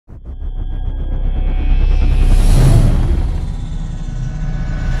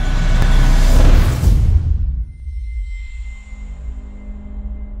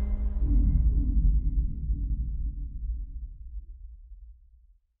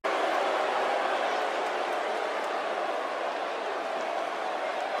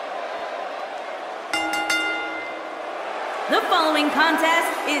The following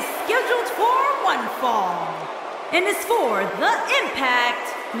contest is scheduled for one fall and is for the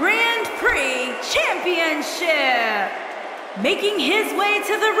Impact Grand Prix Championship. Making his way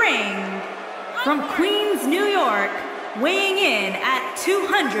to the ring from Queens, New York, weighing in at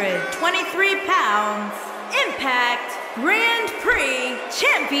 223 pounds, Impact Grand Prix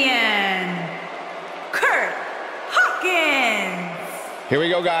Champion, Kurt Hawkins. Here we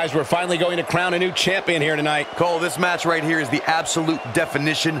go, guys. We're finally going to crown a new champion here tonight. Cole, this match right here is the absolute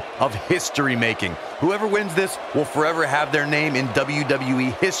definition of history making. Whoever wins this will forever have their name in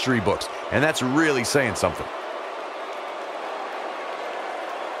WWE history books, and that's really saying something.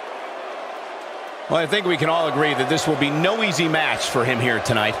 Well, I think we can all agree that this will be no easy match for him here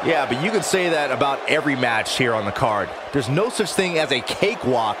tonight. Yeah, but you can say that about every match here on the card. There's no such thing as a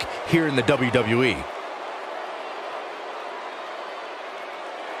cakewalk here in the WWE.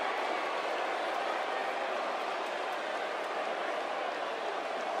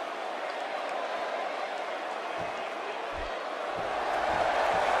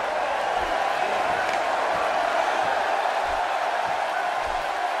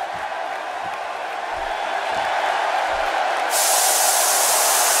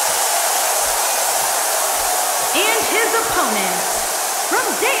 From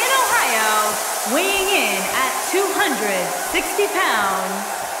Dayton, Ohio, weighing in at 260 pounds,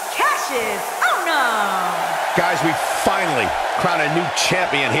 Cassius Ohno. Guys, we finally crown a new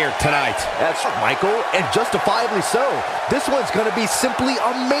champion here tonight. That's right, Michael, and justifiably so. This one's going to be simply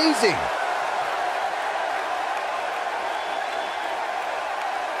amazing.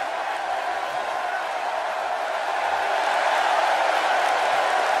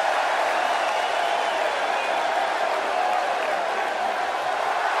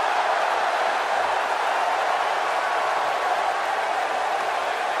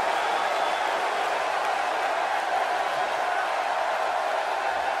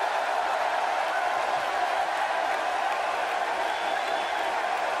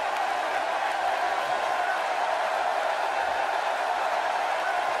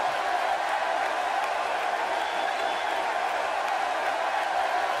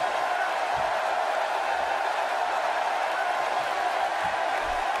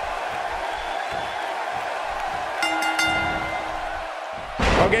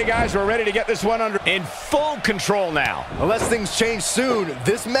 Okay, guys, we're ready to get this one in full control now. Unless things change soon,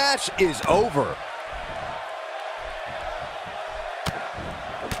 this match is over.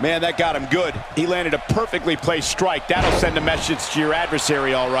 Man, that got him good. He landed a perfectly placed strike. That'll send a message to your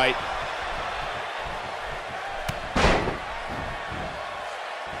adversary, all right.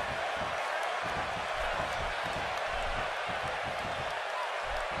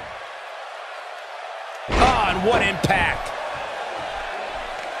 Oh, and what impact.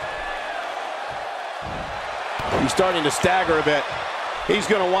 He's starting to stagger a bit. He's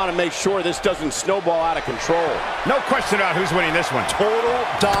going to want to make sure this doesn't snowball out of control. No question about who's winning this one. Total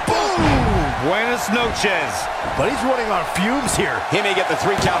boom! Buenas noches. But he's running on fumes here. He may get the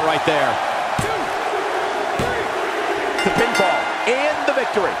 3 count right there. 2, 3. The pinfall and the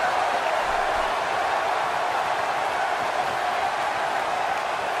victory.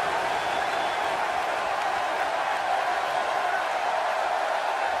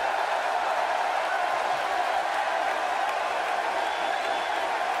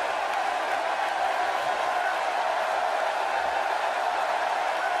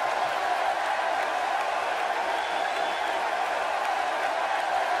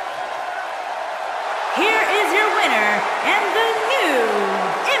 Here is your winner and the new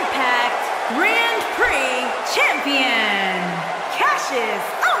Impact Grand Prix Champion, Cassius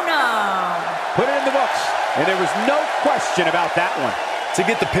Ohno. Put it in the books, and there was no question about that one. To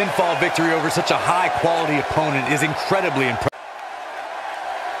get the pinfall victory over such a high-quality opponent is incredibly impressive.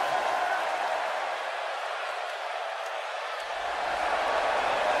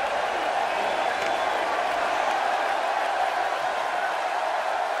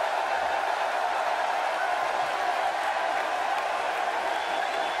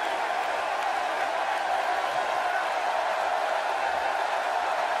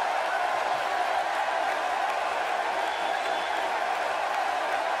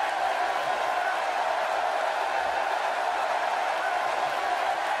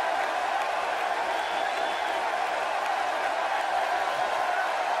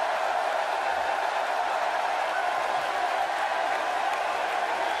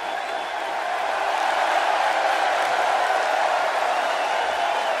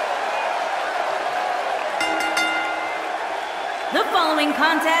 The following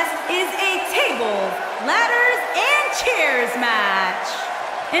contest is a tables, ladders, and chairs match,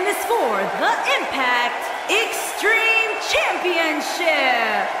 and is for the Impact Extreme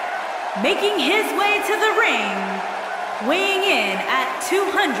Championship. Making his way to the ring, weighing in at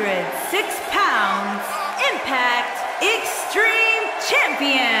 206 pounds, Impact Extreme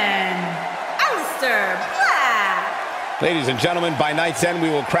Champion, Aleister Black. Ladies and gentlemen, by night's end, we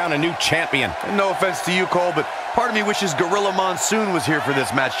will crown a new champion. And no offense to you, Cole, but part of me wishes Gorilla Monsoon was here for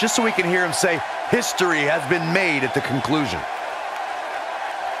this match, just so we can hear him say, history has been made at the conclusion.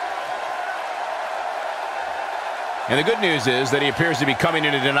 And the good news is that he appears to be coming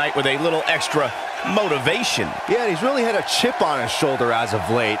into tonight with a little extra motivation. Yeah, he's really had a chip on his shoulder as of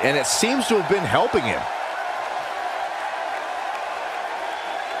late, and it seems to have been helping him.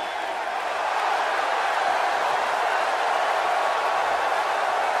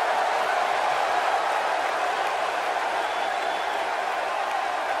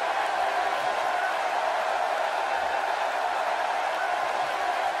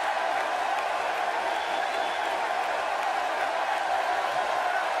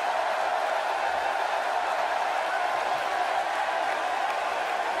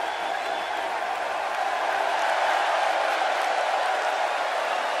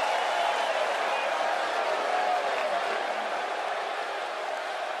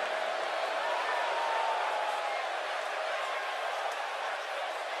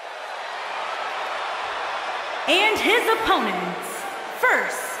 And his opponents,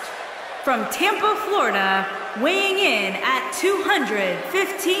 first, from Tampa, Florida, weighing in at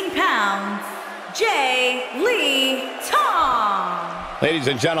 215 pounds, Jay Lee Tong. Ladies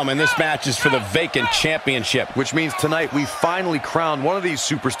and gentlemen, this match is for the vacant championship. Which means tonight we finally crown one of these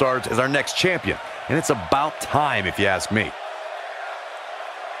superstars as our next champion. And it's about time, if you ask me.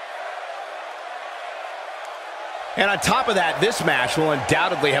 And on top of that, this match will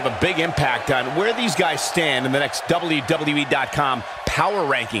undoubtedly have a big impact on where these guys stand in the next WWE.com power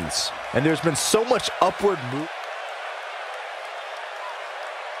rankings. And there's been so much upward movement.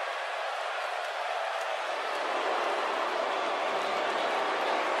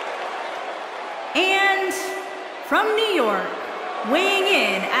 And from New York, weighing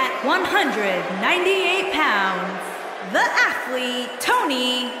in at 198 pounds, the athlete,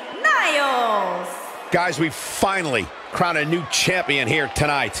 Tony Niles. Guys, we finally crown a new champion here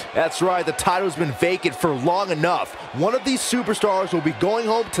tonight. That's right, the title's been vacant for long enough. One of these superstars will be going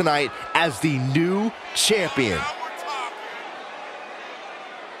home tonight as the new champion.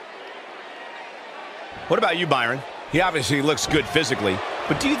 What about you, Byron? He obviously looks good physically,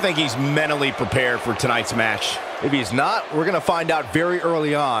 but do you think he's mentally prepared for tonight's match? If he's not, we're going to find out very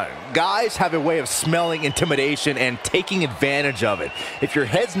early on. Guys have a way of smelling intimidation and taking advantage of it. If your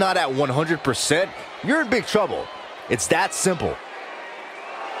head's not at 100%, you're in big trouble. It's that simple.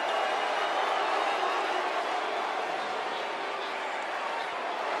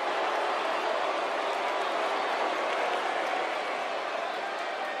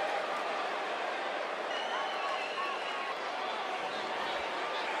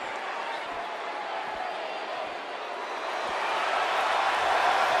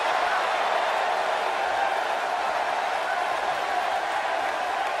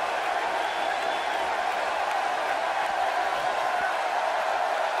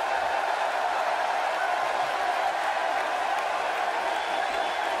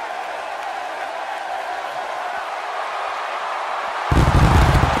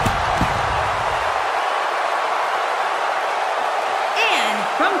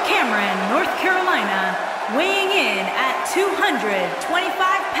 North Carolina, weighing in at 225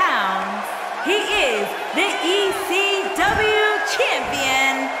 pounds, he is the ECW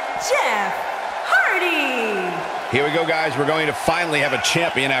champion, Jeff Hardy. Here we go, guys. We're going to finally have a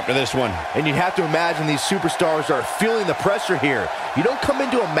champion after this one. And you have to imagine these superstars are feeling the pressure here. You don't come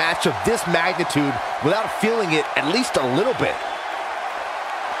into a match of this magnitude without feeling it at least a little bit.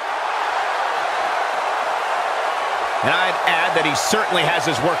 And I'd add that he certainly has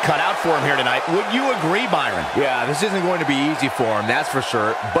his work cut out for him here tonight. Would you agree, Byron? Yeah, this isn't going to be easy for him, that's for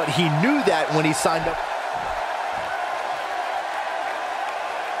sure. But he knew that when he signed up.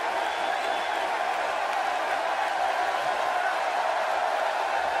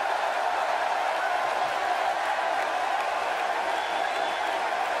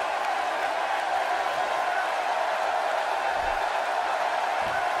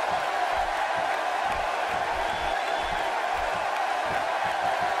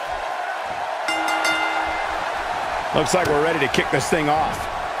 Looks like we're ready to kick this thing off.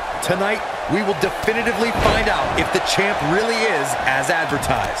 Tonight, we will definitively find out if the champ really is as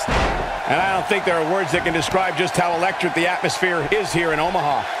advertised. And I don't think there are words that can describe just how electric the atmosphere is here in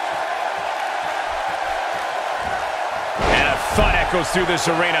Omaha. And a thud echoes through this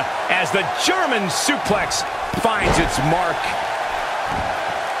arena as the German suplex finds its mark.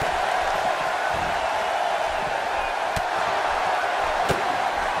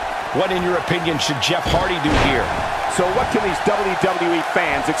 What, in your opinion, should Jeff Hardy do here? So what can these WWE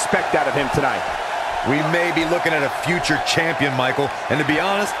fans expect out of him tonight? We may be looking at a future champion, Michael, and to be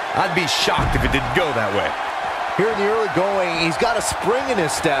honest, I'd be shocked if it didn't go that way. Here in the early going, he's got a spring in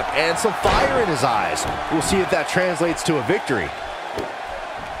his step and some fire in his eyes. We'll see if that translates to a victory.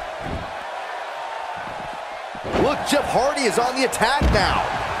 Look, Jeff Hardy is on the attack now.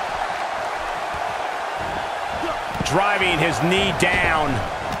 Driving his knee down.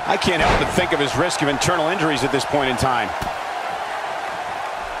 I can't help but think of his risk of internal injuries at this point in time.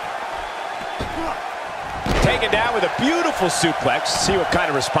 Taken down with a beautiful suplex. See what kind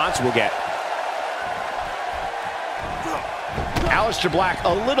of response we'll get. Aleister Black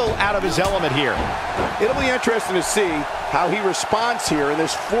a little out of his element here. It'll be interesting to see how he responds here in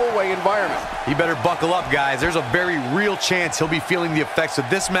this four-way environment. He better buckle up, guys. There's a very real chance he'll be feeling the effects of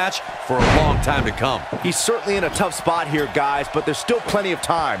this match for a long time to come. He's certainly in a tough spot here, guys, but there's still plenty of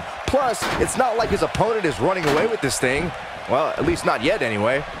time. Plus, it's not like his opponent is running away with this thing. Well, at least not yet,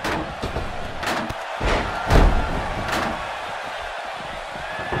 anyway.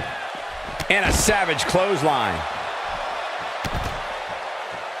 And a savage clothesline.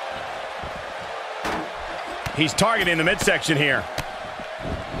 He's targeting the midsection here.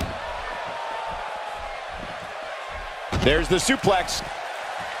 There's the suplex.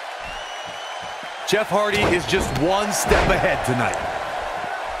 Jeff Hardy is just one step ahead tonight.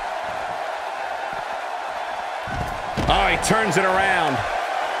 Oh, he turns it around.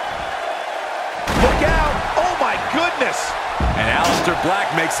 Look out! Oh my goodness! And Aleister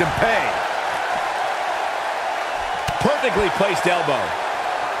Black makes him pay. Perfectly placed elbow.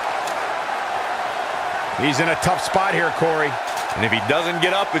 He's in a tough spot here, Corey. And if he doesn't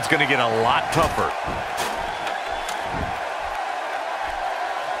get up, it's going to get a lot tougher.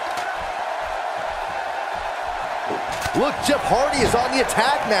 Look, Jeff Hardy is on the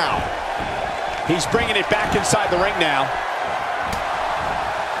attack now. He's bringing it back inside the ring now.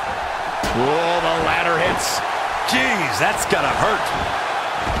 Whoa, the ladder hits. Jeez, that's gotta hurt.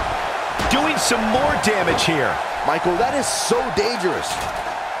 Doing some more damage here. Michael, that is so dangerous.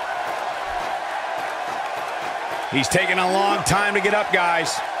 He's taking a long time to get up,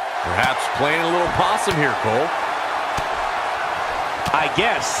 guys. Perhaps playing a little possum here, Cole. I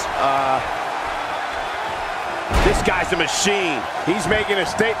guess. This guy's a machine. He's making a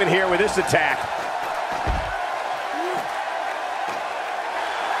statement here with this attack.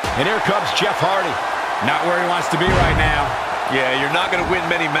 And here comes Jeff Hardy. Not where he wants to be right now. Yeah, you're not going to win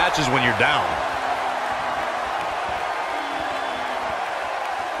many matches when you're down.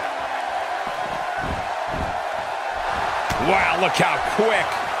 Wow, look how quick.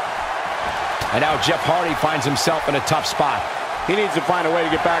 And now Jeff Hardy finds himself in a tough spot. He needs to find a way to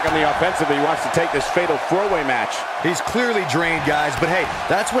get back on the offensive if he wants to take this fatal four-way match. He's clearly drained, guys, but hey,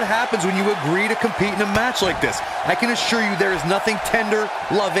 that's what happens when you agree to compete in a match like this. I can assure you there is nothing tender,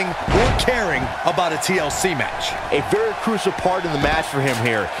 loving, or caring about a TLC match. A very crucial part in the match for him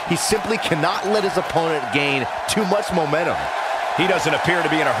here. He simply cannot let his opponent gain too much momentum. He doesn't appear to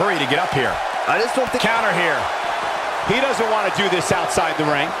be in a hurry to get up here. I just don't think... Counter here. He doesn't want to do this outside the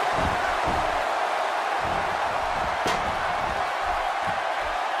ring.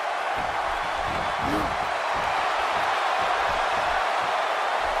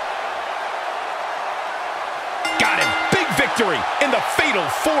 Got him. Big victory in the fatal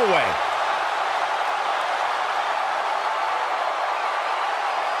four-way.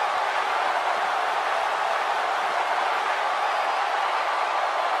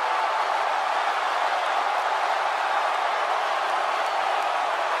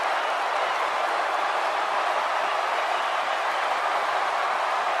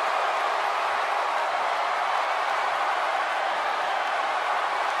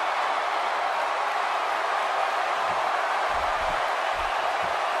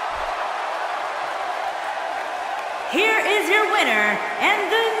 Here is your winner and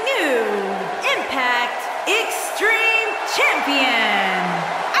the new Impact Extreme Champion,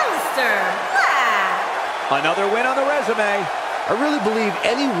 Aleister Black. Another win on the resume. I really believe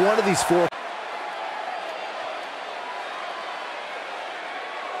any one of these four...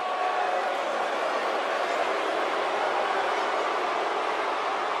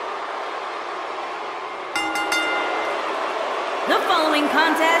 The following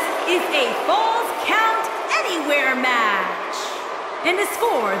contest is a Falls Count Anywhere match and is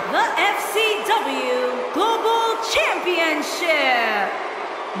for the FCW Global Championship.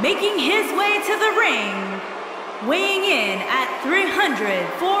 Making his way to the ring weighing in at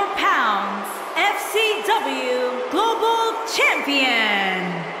 304 pounds, FCW Global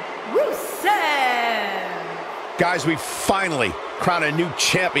Champion, Rusev. Guys, we finally crowned a new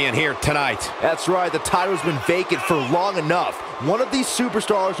champion here tonight. That's right, the title's been vacant for long enough. One of these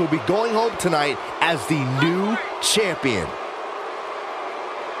superstars will be going home tonight as the new champion.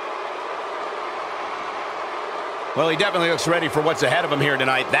 Well, he definitely looks ready for what's ahead of him here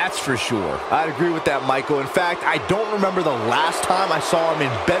tonight, that's for sure. I'd agree with that, Michael. In fact, I don't remember the last time I saw him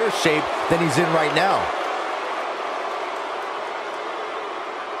in better shape than he's in right now.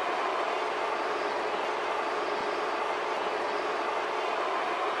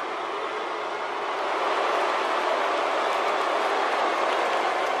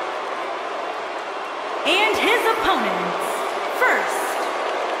 And his opponents, first,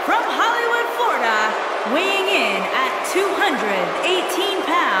 from Hollywood, Florida, weighing in at 218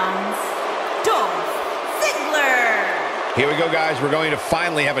 pounds, Dolph Ziggler. Here we go, guys. We're going to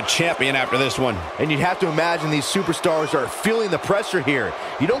finally have a champion after this one. And you'd have to imagine these superstars are feeling the pressure here.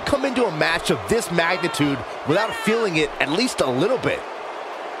 You don't come into a match of this magnitude without feeling it at least a little bit.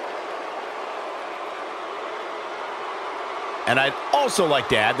 And I'd also like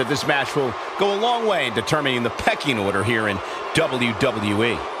to add that this match will go a long way in determining the pecking order here in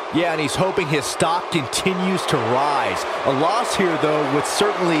WWE. Yeah, and he's hoping his stock continues to rise. A loss here, though, would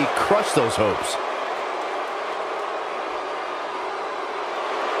certainly crush those hopes.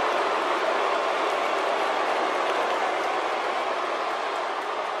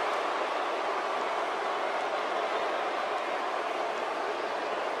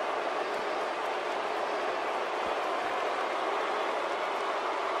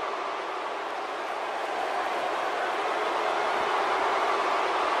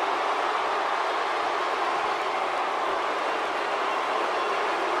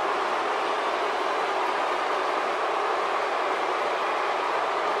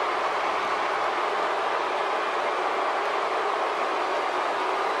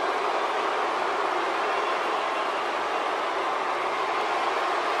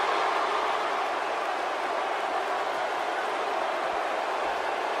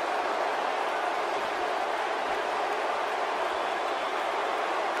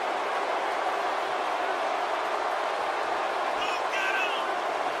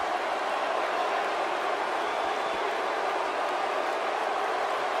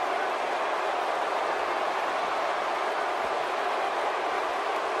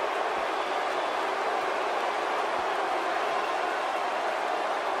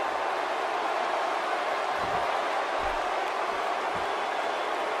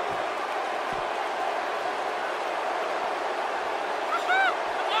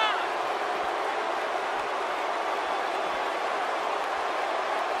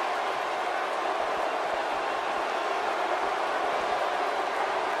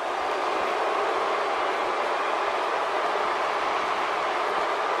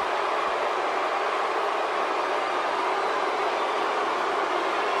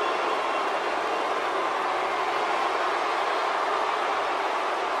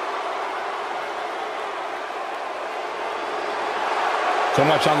 So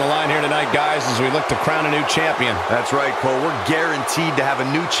much on the line here tonight, guys, as we look to crown a new champion. That's right, Cole. We're guaranteed to have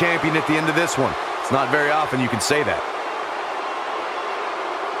a new champion at the end of this one. It's not very often you can say that.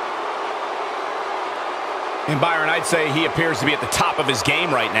 And Byron, I'd say he appears to be at the top of his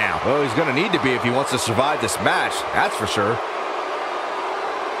game right now. Well, he's going to need to be if he wants to survive this match, that's for sure.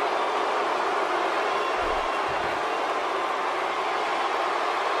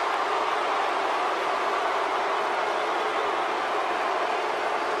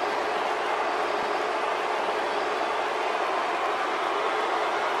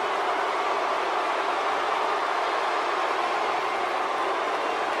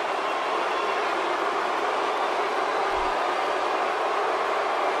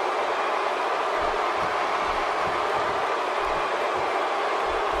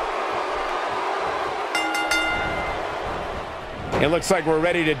 It looks like we're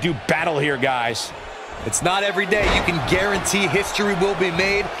ready to do battle here, guys. It's not every day you can guarantee history will be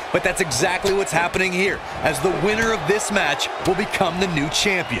made, but that's exactly what's happening here, as the winner of this match will become the new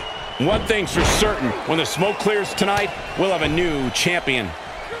champion. One thing's for certain, when the smoke clears tonight, we'll have a new champion.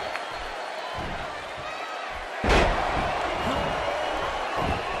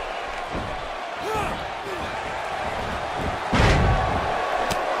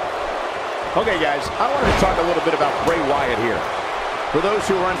 Okay, guys, I wanted to talk a little bit about Bray Wyatt here. For those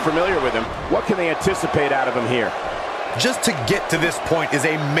who are unfamiliar with him, what can they anticipate out of him here? Just to get to this point is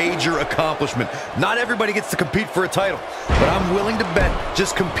a major accomplishment. Not everybody gets to compete for a title, but I'm willing to bet just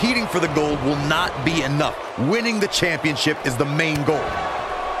Just competing for the gold will not be enough. Winning the championship is the main goal.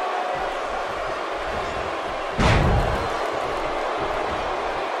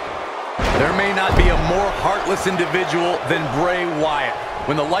 There may not be a more heartless individual than Bray Wyatt.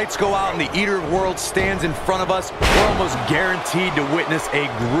 When the lights go out and the Eater of Worlds stands in front of us, we're almost guaranteed to witness a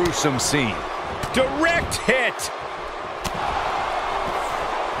gruesome scene. Direct hit.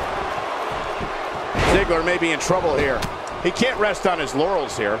 Ziggler may be in trouble here. He can't rest on his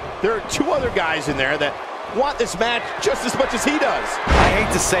laurels here. There are two other guys in there that want this match just as much as he does. I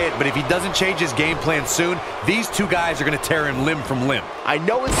hate to say it, but if he doesn't change his game plan soon, these two guys are going to tear him limb from limb. I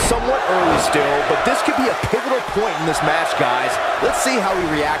know it's somewhat early still, but this could be a pivotal point in this match, guys. Let's see how he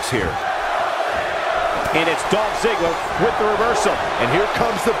reacts here. And it's Dolph Ziggler with the reversal. And here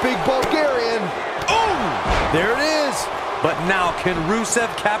comes the big Bulgarian. Oh! There it is! But now, can Rusev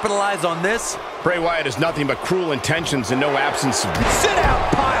capitalize on this? Bray Wyatt has nothing but cruel intentions and no absence of... Sit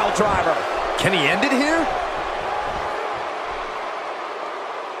out, pile driver! Can he end it here?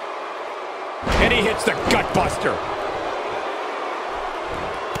 And he hits the gutbuster.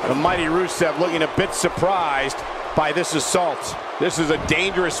 The mighty Rusev looking a bit surprised by this assault. This is a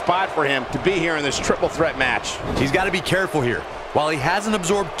dangerous spot for him to be here in this triple threat match. He's got to be careful here. While he hasn't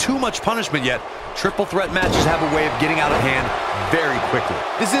absorbed too much punishment yet, triple threat matches have a way of getting out of hand very quickly.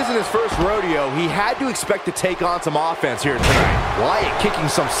 This isn't his first rodeo. He had to expect to take on some offense here tonight. Wyatt kicking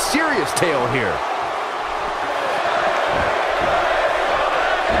some serious tail here.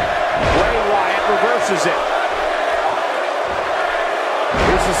 Bray Wyatt reverses it.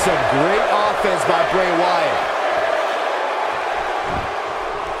 This is some great offense by Bray Wyatt.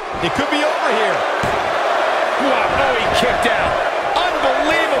 It could be over here. What? Oh, he kicked out.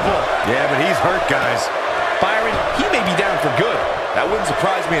 Unbelievable. Yeah, but he's hurt, guys. Byron, he may be down for good. That wouldn't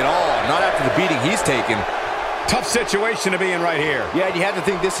surprise me at all, not after the beating he's taken. Tough situation to be in right here. Yeah, and you have to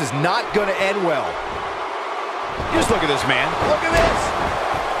think this is not going to end well. Just look at this, man. Look at this!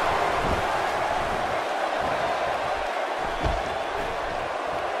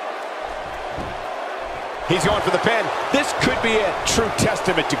 He's going for the pin. This could be a true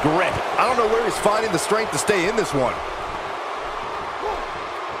testament to grit. I don't know where he's finding the strength to stay in this one.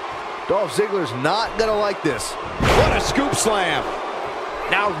 Dolph Ziggler's not going to like this. What a scoop slam.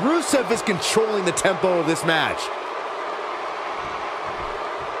 Now Rusev is controlling the tempo of this match.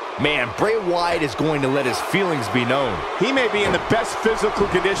 Man, Bray Wyatt is going to let his feelings be known. He may be in the best physical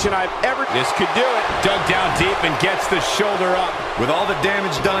condition I've ever... This could do it. Dug down deep and gets the shoulder up. With all the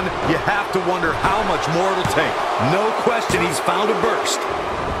damage done, you have to wonder how much more it'll take. No question he's found a burst.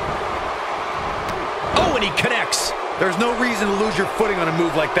 Oh, and he connects. There's no reason to lose your footing on a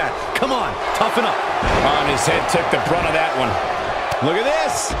move like that. Come on, toughen up. On his head took the brunt of that one. Look at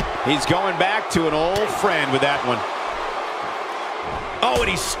this. He's going back to an old friend with that one. Oh, and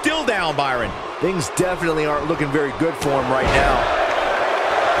he's still down, Byron. Things definitely aren't looking very good for him right now.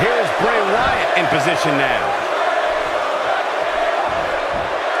 Here's Bray Wyatt in position now.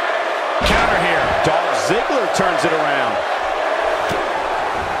 Counter here. Dolph Ziggler turns it around.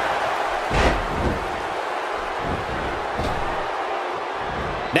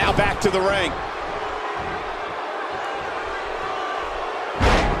 Now back to the ring.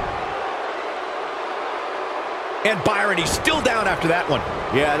 And Byron, he's still down after that one.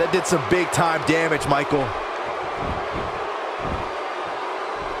 Yeah, that did some big-time damage, Michael.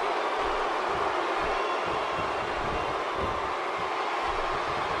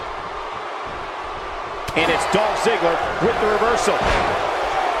 And it's Dolph Ziggler with the reversal.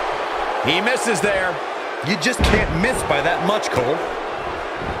 He misses there. You just can't miss by that much, Cole.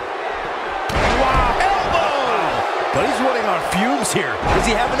 Wow, elbow! But he's running on fumes here. Does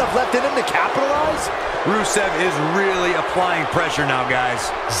he have enough left in him to capitalize? Rusev is really applying pressure now, guys.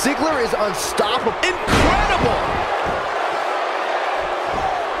 Ziggler is unstoppable. Incredible!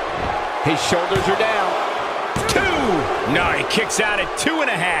 His shoulders are down. 2! No, he kicks out at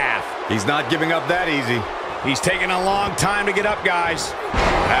 2.5. He's not giving up that easy. He's taking a long time to get up, guys.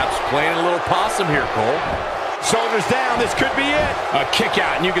 Perhaps playing a little possum here, Cole. Shoulders down, this could be it. A kick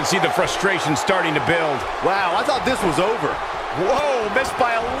out, and you can see the frustration starting to build. Wow, I thought this was over. Whoa, missed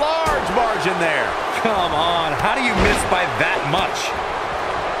by a large margin there. Come on, how do you miss by that much?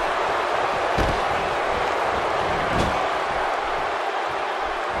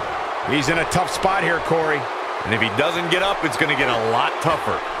 He's in a tough spot here, Corey. And if he doesn't get up, it's going to get a lot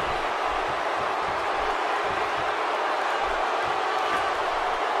tougher.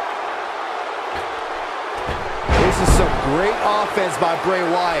 This is some great offense by Bray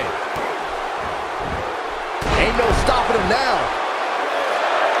Wyatt. Ain't no stopping him now.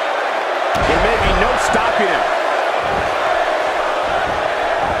 There may be no stopping him.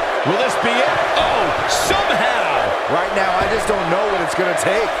 Will this be it? Oh, somehow. Right now, I just don't know what it's going to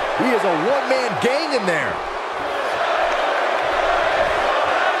take. He is a one-man gang in there.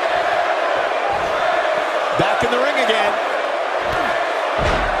 Back in the ring again.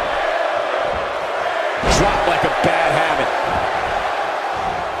 Dropped like a bad habit.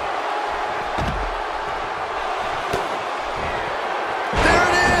 There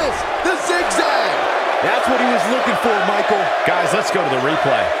it is! The zigzag! That's what he was looking for, Michael. Guys, let's go to the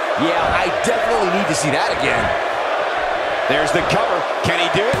replay. Yeah, I definitely need to see that again. There's the cover. Can he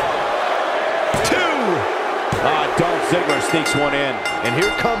do it? 2! Dolph Ziggler sneaks one in. And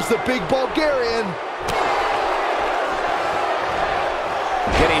here comes the big Bulgarian.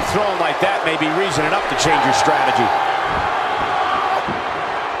 Getting thrown like that may be reason enough to change your strategy.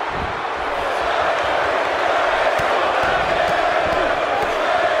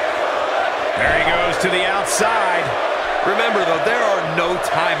 There he goes to the outside. Remember, though, there are no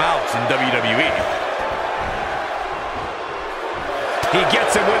timeouts in WWE. He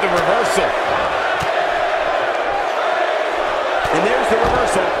gets him with a reversal. And there's the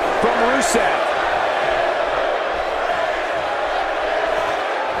reversal from Rusev.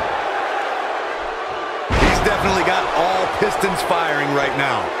 He's definitely got all pistons firing right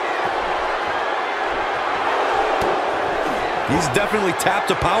now. He's definitely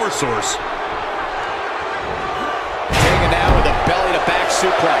tapped a power source. Taken down with a belly-to-back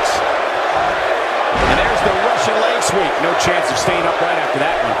suplex. And there's the Russian leg sweep. No chance of staying upright after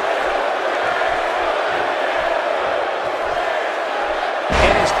that one.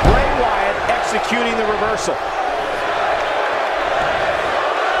 And it's Bray Wyatt executing the reversal.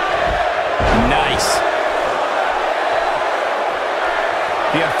 Nice.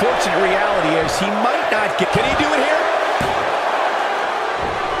 The unfortunate reality is he might not get... Can he do it here?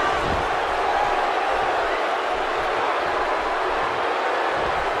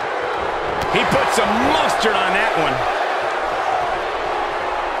 He put some mustard on that one.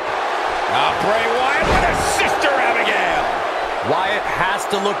 Bray Wyatt with a Sister Abigail. Wyatt has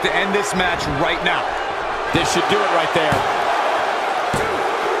to look to end this match right now. This should do it right there.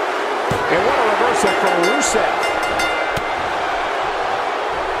 And what a reversal from Rusev.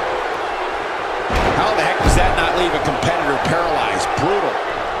 How the heck does that not leave a competitor paralyzed? Brutal.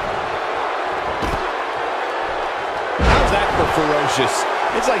 How's that for ferocious?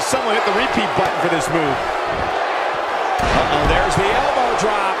 It's like someone hit the repeat button for this move. Uh-oh, there's the elbow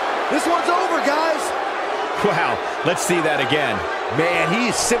drop. This one's over, guys. Wow, let's see that again. Man, he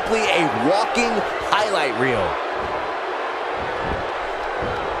is simply a walking highlight reel.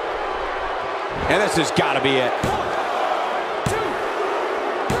 And this has got to be it.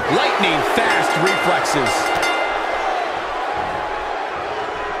 Lightning fast reflexes.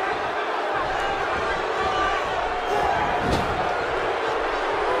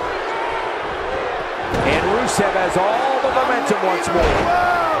 And Rusev has all the momentum once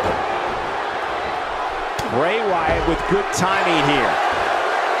more. Bray Wyatt with good timing here.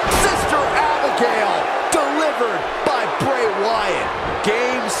 Sister Abigail delivered by Bray Wyatt.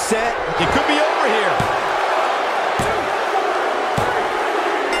 Game, set. It could be over here.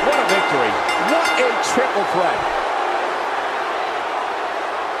 What a victory. What a triple threat.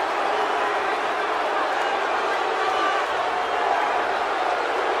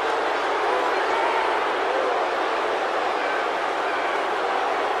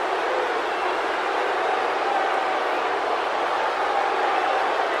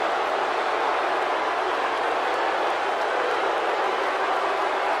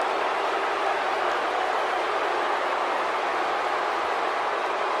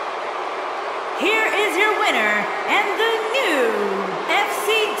 Here is your winner and the new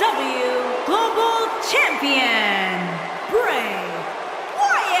FCW Global Champion, Bray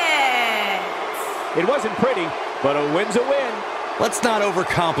Wyatt. It wasn't pretty, but a win's a win. Let's not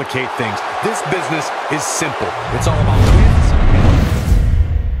overcomplicate things. This business is simple. It's all about winning